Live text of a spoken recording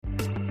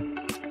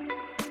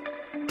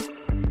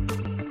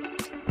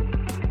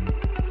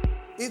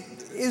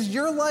is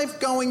your life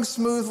going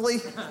smoothly?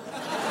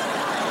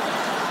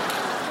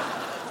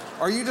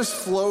 Are you just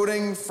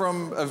floating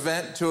from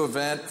event to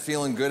event,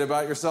 feeling good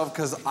about yourself?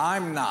 Because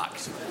I'm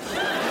not.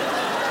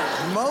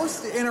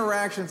 Most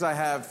interactions I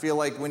have feel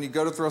like when you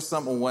go to throw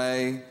something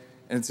away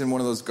and it's in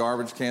one of those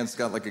garbage cans, it's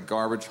got like a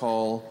garbage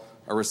hole,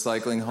 a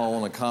recycling hole,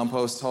 and a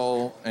compost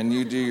hole, and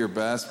you do your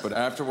best, but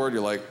afterward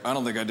you're like, I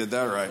don't think I did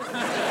that right.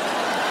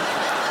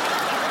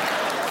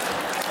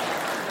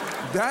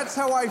 That's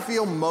how I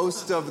feel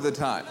most of the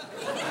time.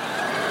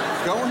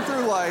 Going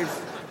through life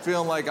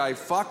feeling like I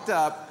fucked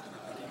up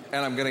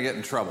and I'm gonna get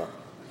in trouble.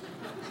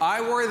 I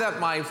worry that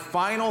my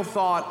final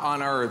thought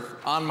on earth,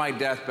 on my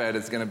deathbed,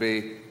 is gonna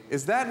be,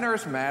 is that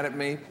nurse mad at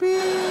me?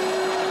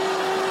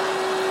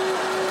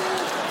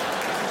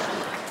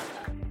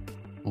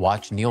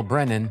 Watch Neal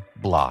Brennan,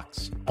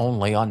 Blocks,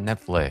 only on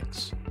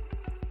Netflix.